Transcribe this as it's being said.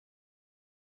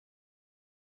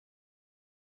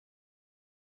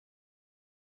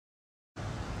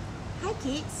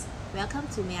kids, welcome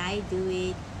to May I Do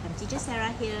It. I'm teacher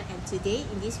Sarah here, and today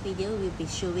in this video we'll be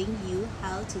showing you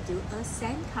how to do a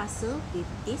sandcastle with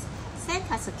this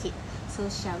sandcastle kit. So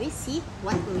shall we see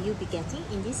what will you be getting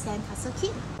in this sandcastle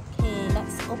kit? Okay,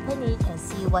 let's open it and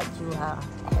see what you are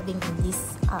having in this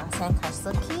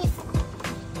sandcastle kit.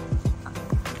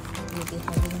 You'll be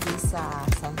having this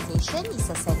sensation, it's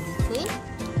a sandy clay,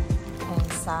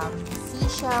 and some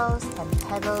seashells and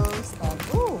pebbles, and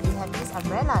oh, we have this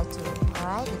umbrella too.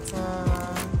 Alright, it's we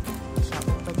shall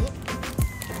open it.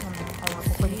 I will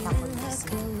open it up for you to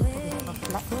see. We have a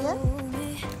flag here.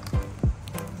 We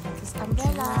have this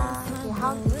umbrella. Okay,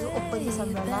 how do you open this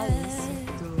umbrella is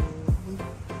to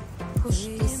push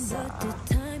this thing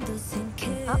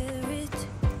up.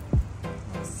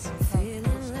 Let's try to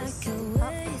push this thing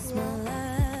up here.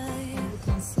 And you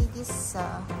can see this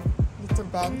little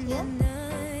band here.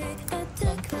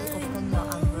 Then you open your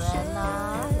umbrella,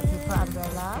 the paper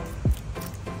umbrella,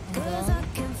 and then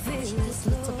push this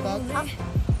little band up.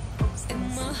 Oops,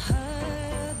 there's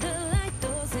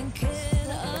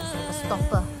a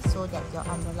stopper so that your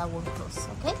umbrella won't close.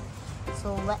 Okay. So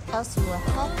what else you will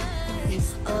have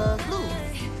is the glue.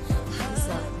 This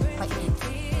is quite good.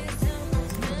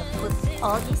 I'm gonna put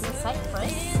all this aside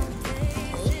first.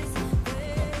 Okay.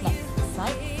 Flat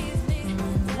aside.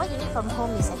 What you need from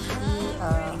home is actually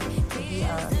maybe a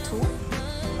tool,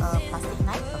 a plastic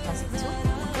knife, a plastic tool.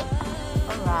 Okay.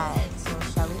 Alright. So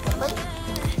shall we open?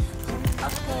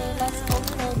 Okay, let's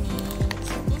open it.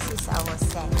 So this is our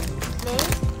sand clay.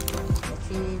 It's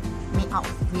actually made out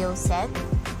of real sand,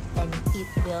 and it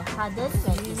will harden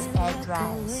when it's air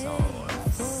dry. So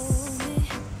let's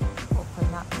open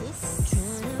up this stick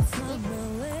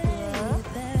here.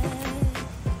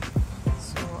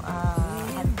 So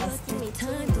I'm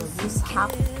estimating to use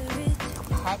half a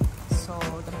pack. So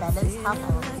the balance half I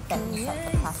will put that inside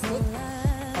the plastic,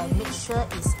 and make sure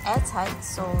it's airtight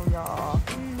so your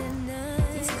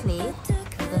this clay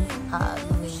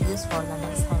you may use for the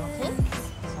next time. Okay,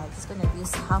 so I'm just going to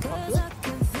use half of it.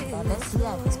 Balance here,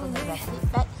 I'm just going to wrap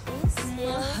it back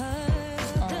here,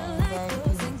 and then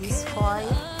in this foil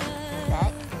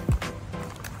back,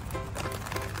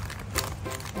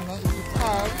 and then if you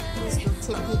can, please do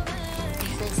tip it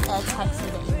so it's airtight so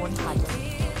that it won't harden.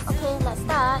 Okay, let's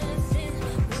start.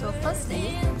 So firstly,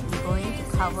 we're going to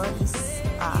cover this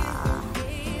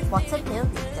bottom here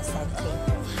with the sand clay.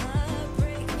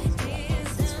 So yeah,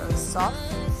 this is very soft.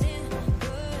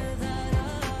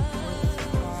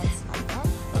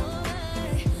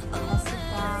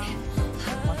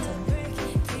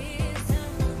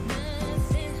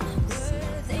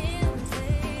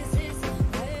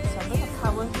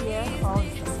 Here, all is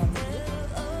the sand clay.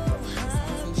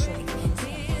 Sensation. You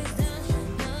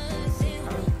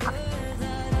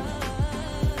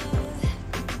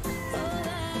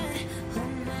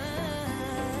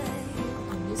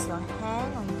can use your hand,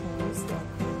 or you can use the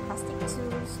plastic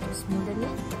tools to smoothen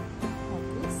it like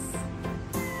this.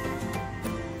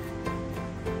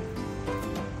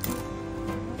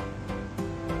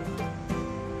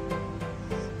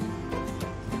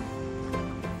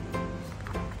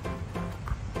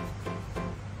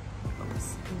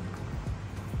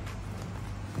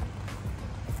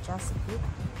 Just a bit.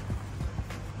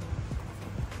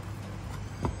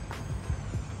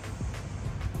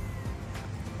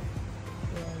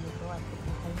 There you go, I put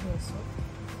behind here so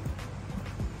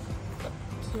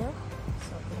here.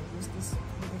 So I'm going to use these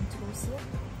wooden tools here.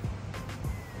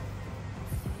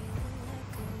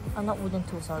 Oh, not wooden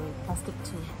tool, sorry, plastic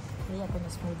tool. Okay, I'm going to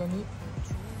smoothen it.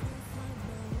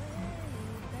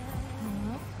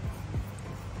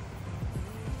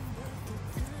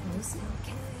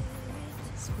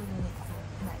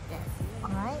 Like that.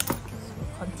 Alright, so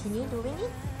continue doing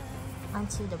it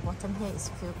until the bottom here is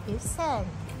filled with sand.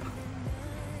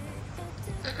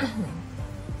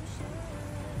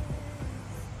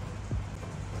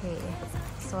 Okay,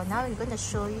 so now I'm going to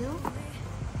show you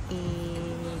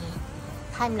in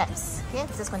time lapse. Okay, I'm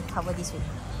just going to cover this with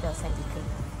the sandy clay.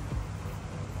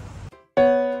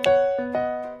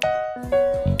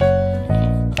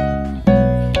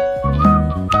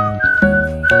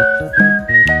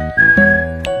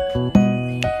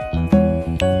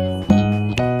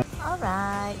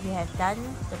 Done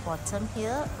the bottom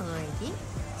here already.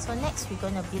 So next we're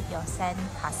going to build your sand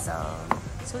castle.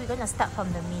 So we're going to start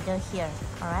from the middle here.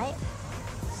 Alright,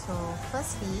 so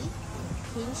firstly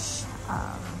pinch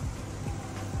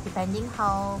depending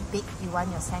how big you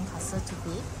want your sand castle to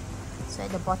be. So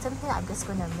at the bottom here I'm just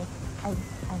going to make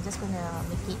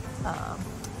it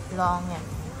long and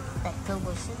vector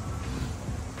version.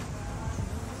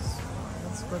 So I'm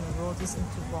just going to roll this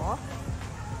into ball.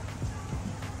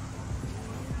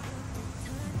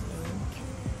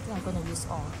 think I'm going to use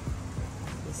all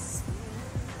this.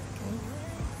 Okay,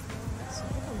 so I'm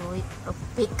going to roll it a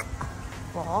big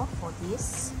ball for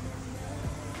this.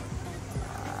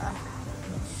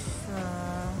 Make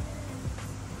sure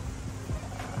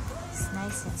it's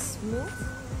nice and smooth.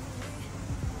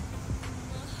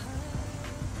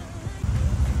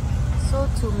 So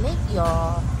to make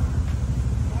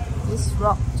this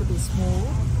rock to be smooth,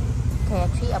 you can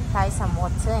actually apply some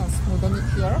water and smoothen it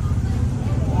here.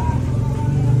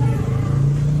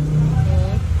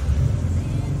 Okay,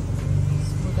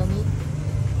 smoothen it.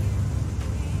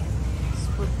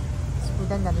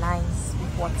 Smoothen the lines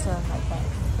with water like that.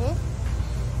 Okay,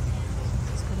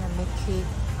 just gonna make it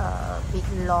a bit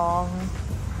long.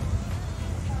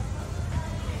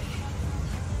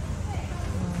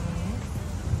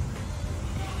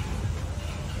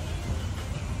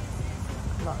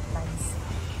 Lines.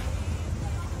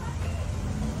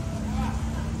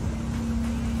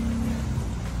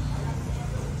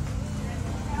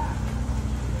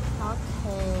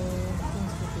 Okay,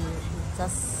 seems to be, it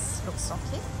just looks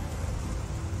okay.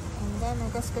 And then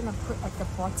I'm just gonna put at the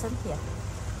bottom here.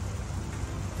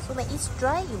 So when it's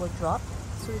dry, it will drop.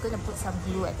 So we're gonna put some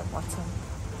glue at the bottom.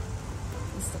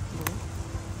 This is the glue.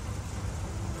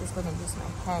 I'm just gonna use my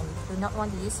hand. If you do not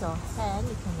want to use your hand,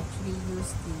 you can actually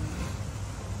use the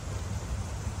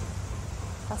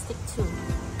plastic tube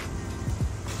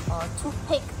or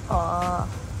toothpick or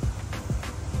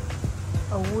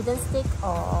a wooden stick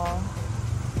or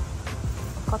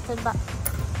a cotton bud.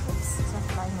 Oops, it's not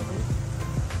flying away.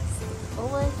 Stick it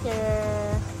over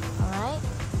here. Alright.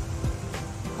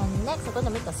 And next I'm going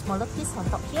to make a smaller piece on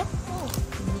top here.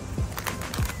 You need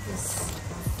this.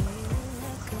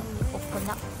 Open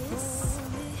up this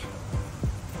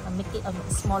and make it a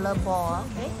smaller ball.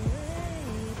 Okay.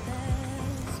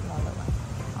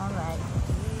 Alright, so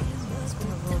I'm just going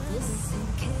to roll this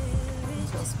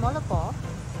into a smaller ball.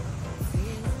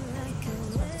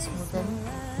 Just want to smoothen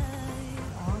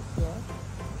all here.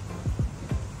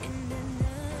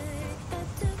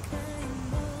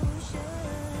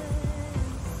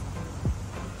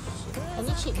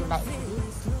 Any shape you like, really. You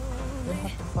don't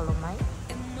have to follow mine.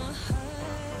 And I'm going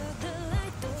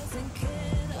to stick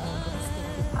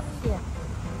it up here.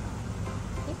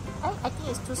 Okay. I think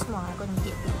it's too small. I'm going to make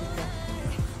it a bit bigger.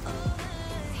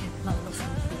 Not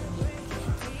looking big yet.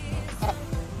 Add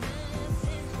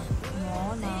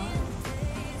more now.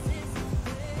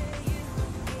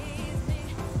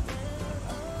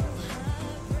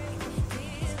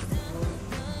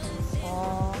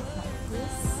 All like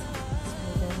this.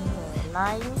 Smoothen the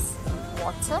lines with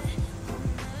water.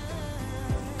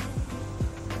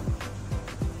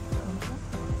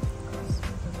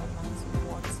 Smoothen the lines with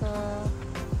water.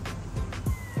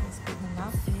 That's good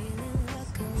enough.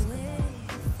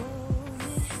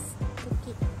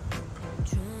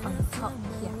 Top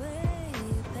here.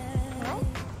 Alright?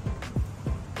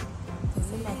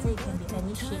 Doesn't matter, it can be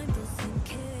any shape.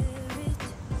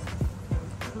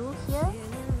 Glue here.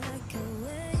 Make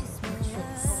sure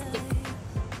it sticks.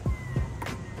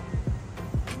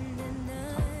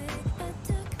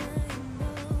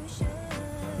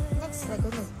 Next, we're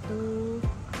going to do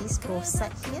this both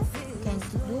sides here. You can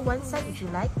do one side if you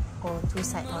like, or two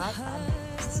sides. Alright?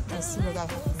 I see whether I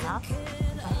have enough. If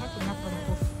I have enough, I'm going to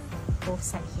do both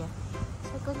sides here.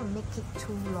 I'm going to make it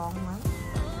too long, right?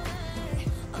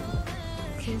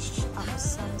 Pinch up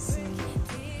some seed.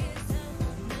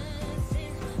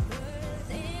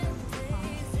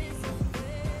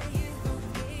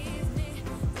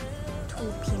 Two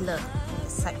pillar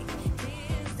side.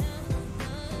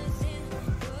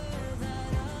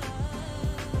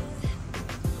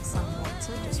 Some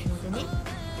water to smoothen it.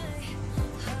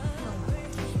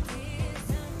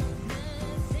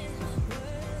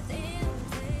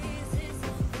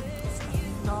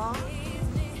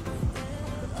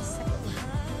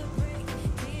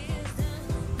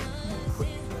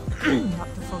 Not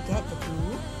to forget the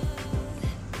glue.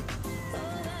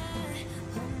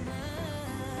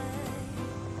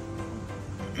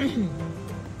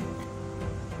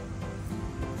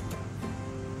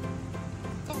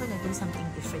 I'm going to do something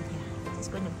different here. I'm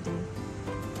just going to do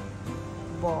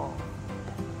ball.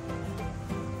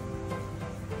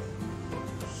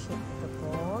 Shape the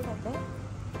ball like that.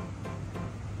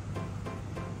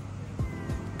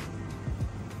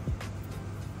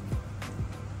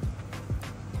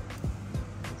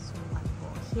 So one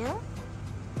ball here.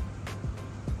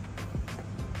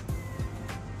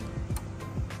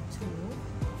 Two.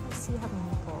 Let's see how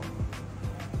many balls.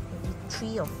 Maybe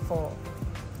 3 or 4.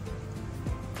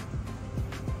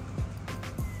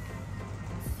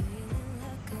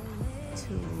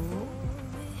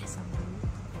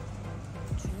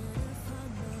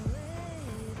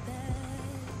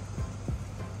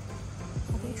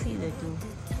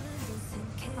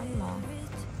 more.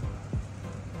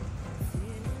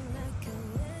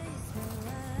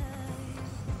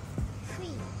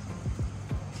 Three.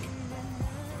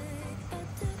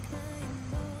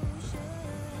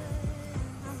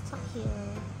 On top here.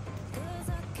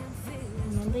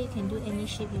 Remember, you can do any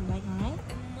shape you like, alright?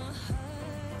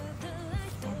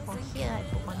 And for here, I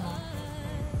put one more.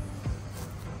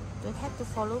 Don't have to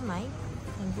follow mine.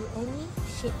 You can do any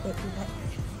shape that you like.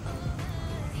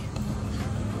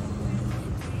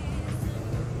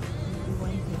 Do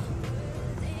one here.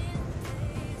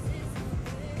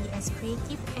 Be as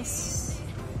creative as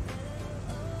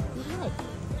you like.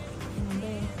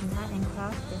 Remember, in art and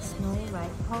craft, there's no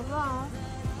right or wrong.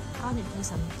 I want to do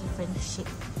some different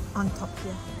shape on top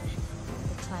here.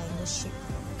 The triangle shape.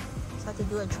 So to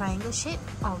do a triangle shape,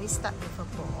 always start with a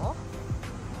ball.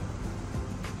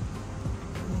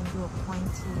 Do a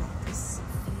pointy like this.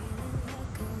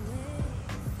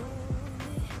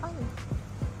 Fun.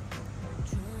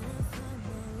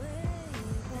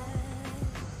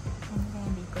 And then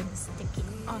we're going to stick it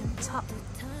on top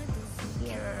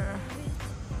here.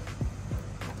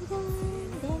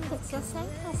 Then that's your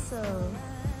sandcastle.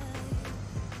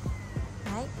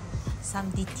 Right? Some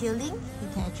detailing. You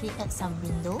can actually add some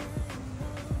window.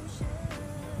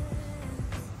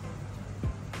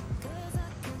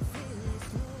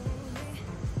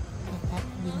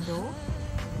 Window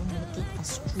and make it a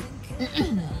strip.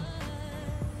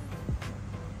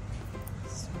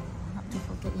 So not to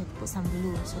forget, you have to put some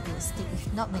glue so it will stick.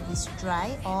 If not, when it's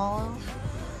dry, all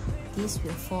this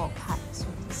will fall apart. So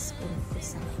I'm just going to put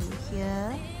some glue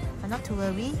here, but not to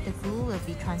worry, the glue will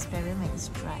be transparent when it's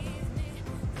dry.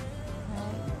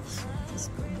 Right, so I'm just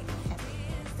going to add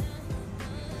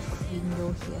a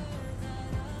window here.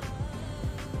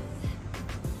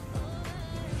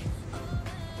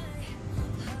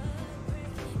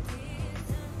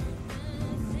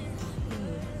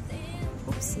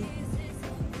 See,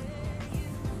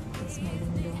 that's my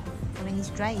window. And when it's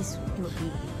dry, it will be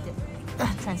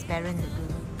transparent, the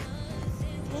glue.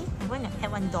 Okay, I'm going to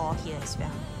add one door here as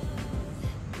well.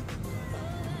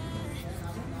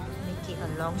 Make it a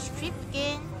long strip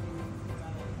again.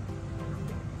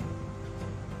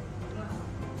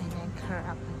 And then curl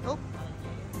up. Oh,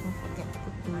 don't forget to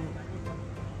put glue.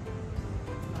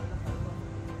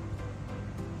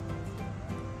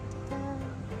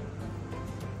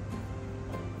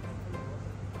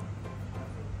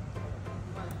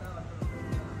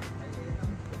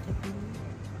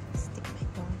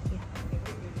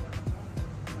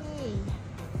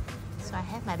 So I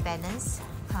have my balance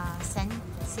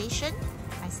sensation,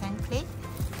 my sand clay.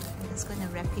 I'm just going to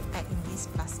wrap it back in this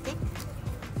plastic. And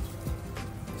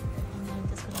then I'm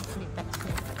just going to put it back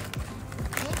here.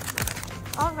 Okay.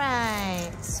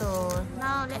 Alright, so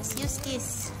now let's use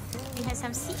this. We have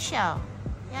some seashell.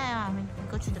 Yeah, when we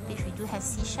go to the beach, we do have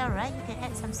seashell, right? You can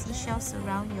add some seashells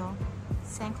around your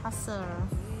sandcastle.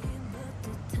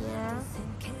 Here. I'm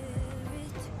going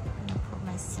to put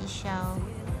my seashell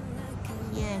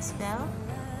here as well.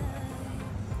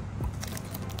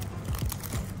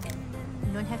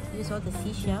 You don't have to use all the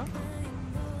seashell.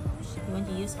 You want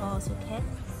to use all also can.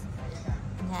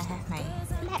 And then I have my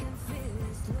flag. I'm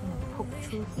going to poke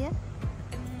through here.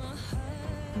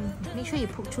 Make sure you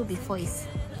poke through before it's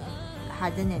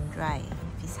hardened and dry.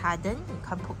 If it's hardened, you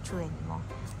can't poke through anymore.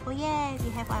 Oh yeah, we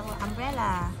have our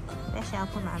umbrella. Where shall I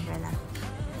put my umbrella?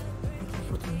 I can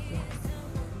put in here.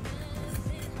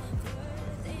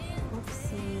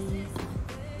 Oopsie.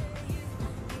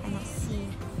 Cannot see.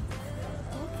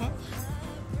 Okay.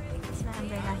 It's my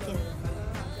umbrella here.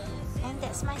 And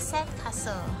that's my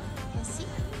sandcastle. You can see? I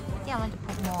think I want to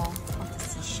put more of the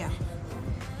seashell.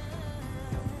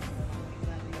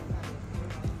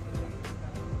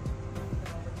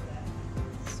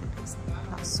 So it's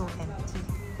not so empty.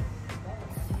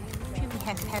 Here we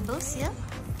have pebbles here.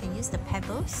 You can use the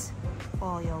pebbles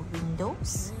for your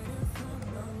windows.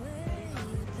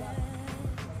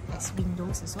 There's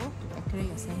windows also to decorate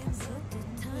your sandcastle.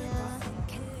 Here.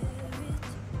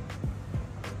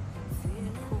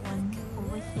 Put one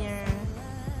over here.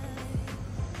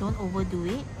 Don't overdo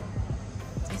it.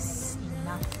 Just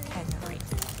enough can already.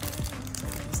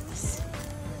 Use this.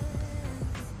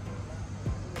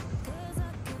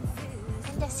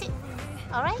 And that's it.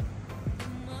 Alright?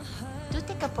 Do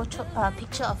take a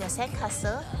picture of your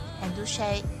sandcastle and do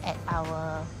share it at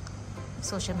our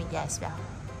social media as well.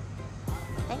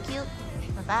 Thank you.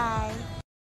 Bye-bye.